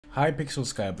Hypixel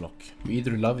Skyblock. You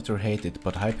either love it or hate it,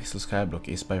 but Hypixel Skyblock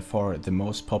is by far the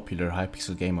most popular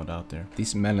Hypixel game mode out there.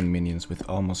 These melon minions with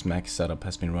almost max setup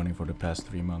has been running for the past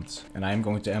 3 months, and I am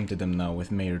going to empty them now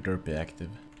with Mayor Derpy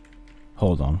active.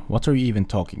 Hold on, what are you even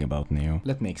talking about, Neo?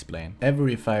 Let me explain.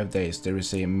 Every 5 days there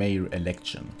is a mayor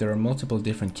election. There are multiple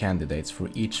different candidates for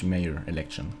each mayor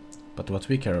election. But what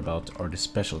we care about are the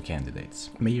special candidates.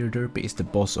 Mayor Derpy is the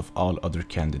boss of all other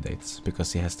candidates,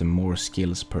 because he has the more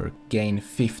skills perk. Gain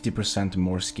 50%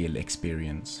 more skill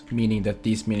experience, meaning that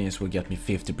these minions will get me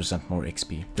 50% more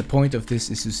XP. The point of this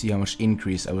is to see how much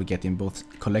increase I will get in both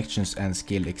collections and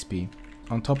skill XP.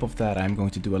 On top of that, I'm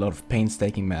going to do a lot of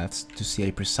painstaking maths to see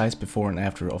a precise before and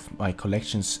after of my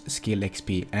collections, skill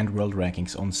XP and world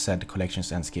rankings on said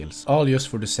collections and skills. All just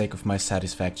for the sake of my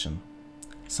satisfaction.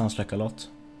 Sounds like a lot?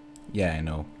 Yeah, I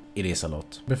know. It is a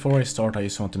lot. Before I start, I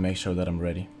just want to make sure that I'm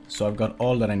ready. So I've got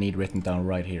all that I need written down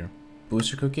right here.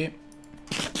 Booster cookie,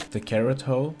 the carrot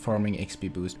hoe, farming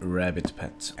XP boost, rabbit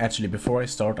pet. Actually, before I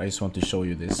start, I just want to show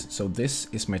you this. So this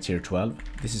is my tier 12.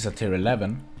 This is a tier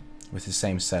 11 with the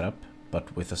same setup,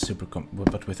 but with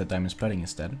a diamond spreading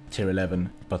instead. Tier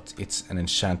 11, but it's an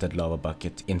enchanted lava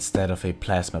bucket instead of a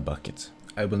plasma bucket.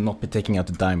 I will not be taking out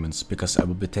the diamonds, because I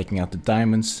will be taking out the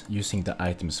diamonds using the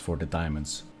items for the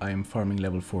diamonds. I am farming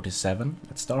level 47.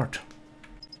 Let's start.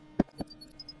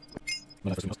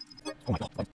 Oh my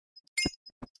god.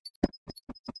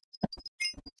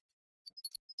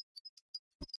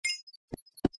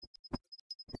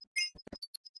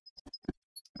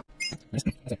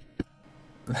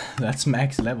 That's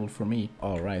max level for me.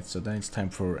 Alright, so then it's time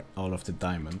for all of the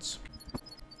diamonds.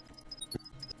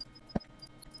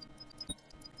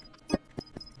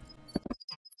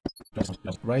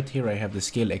 Right here I have the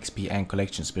skill XP and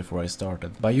collections before I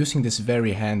started. By using this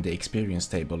very handy experience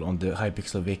table on the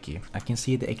Hypixel wiki, I can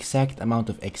see the exact amount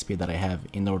of XP that I have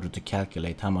in order to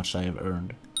calculate how much I have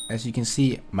earned. As you can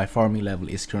see, my farming level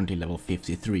is currently level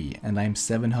 53 and I am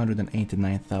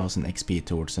 789,000 XP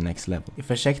towards the next level.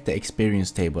 If I check the experience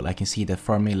table, I can see that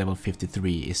farming level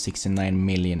 53 is 69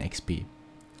 million XP.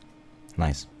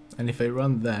 Nice. And if I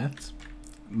run that,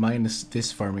 minus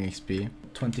this farming XP,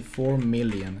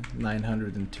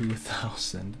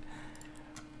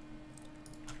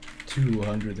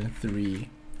 24,902,203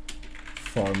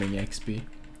 farming XP.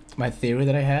 My theory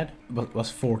that I had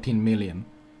was 14 million.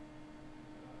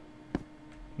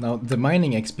 Now the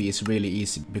mining XP is really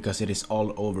easy because it is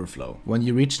all overflow. When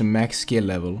you reach the max skill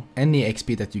level, any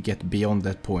XP that you get beyond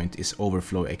that point is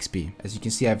overflow XP. As you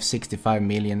can see, I have 65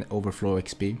 million overflow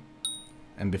XP.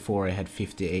 And before I had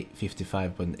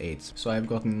 55.8, so I've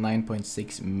gotten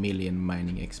 9.6 million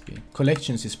mining XP.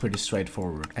 Collections is pretty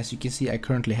straightforward. As you can see, I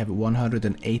currently have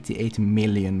 188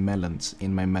 million melons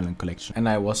in my melon collection, and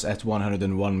I was at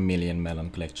 101 million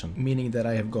melon collection, meaning that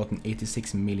I have gotten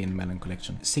 86 million melon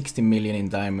collection, 60 million in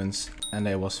diamonds, and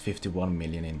I was 51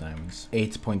 million in diamonds,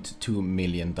 8.2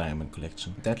 million diamond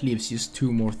collection. That leaves just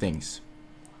 2 more things: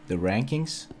 the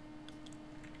rankings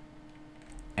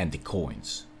and the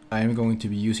coins. I am going to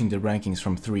be using the rankings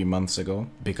from 3 months ago,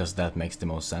 because that makes the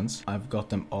most sense. I've got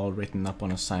them all written up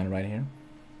on a sign right here.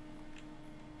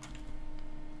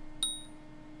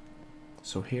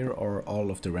 So here are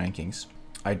all of the rankings.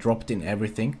 I dropped in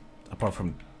everything, apart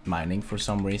from mining for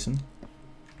some reason.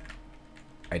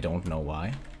 I don't know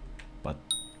why, but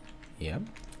yeah.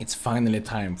 It's finally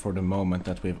time for the moment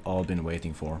that we've all been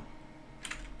waiting for.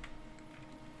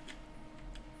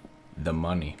 The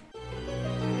money.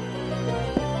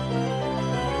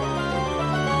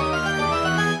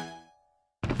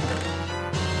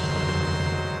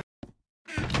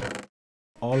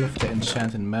 All of the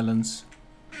enchanted melons,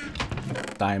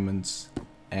 diamonds,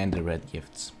 and the red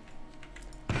gifts.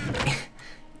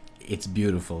 It's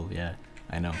beautiful, yeah,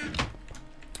 I know.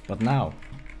 But now,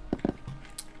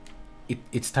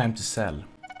 it's time to sell.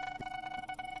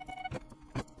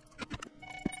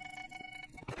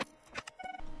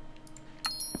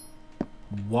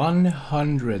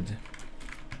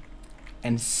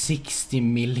 $160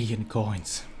 million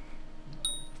coins.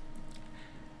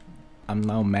 I'm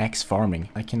now max farming.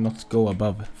 I cannot go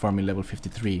above farming level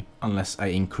 53 unless I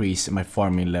increase my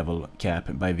farming level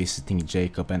cap by visiting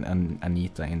Jacob and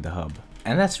Anita in the hub.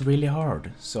 And that's really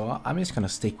hard, so I'm just gonna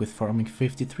stick with farming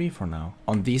 53 for now.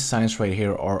 On these signs right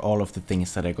here are all of the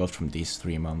things that I got from these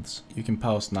 3 months. You can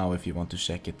pause now if you want to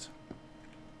check it.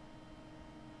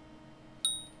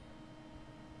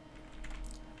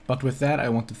 But with that, I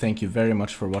want to thank you very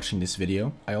much for watching this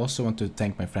video. I also want to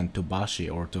thank my friend Tobashi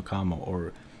or Tokamo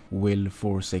or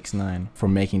Will469 for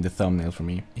making the thumbnail for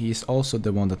me. He is also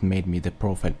the one that made me the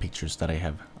profile pictures that I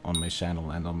have on my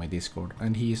channel and on my Discord.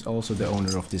 And he is also the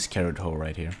owner of this carrot hoe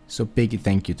right here. So big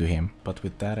thank you to him. But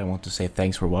with that I want to say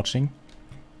thanks for watching,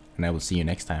 and I will see you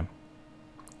next time.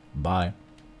 Bye.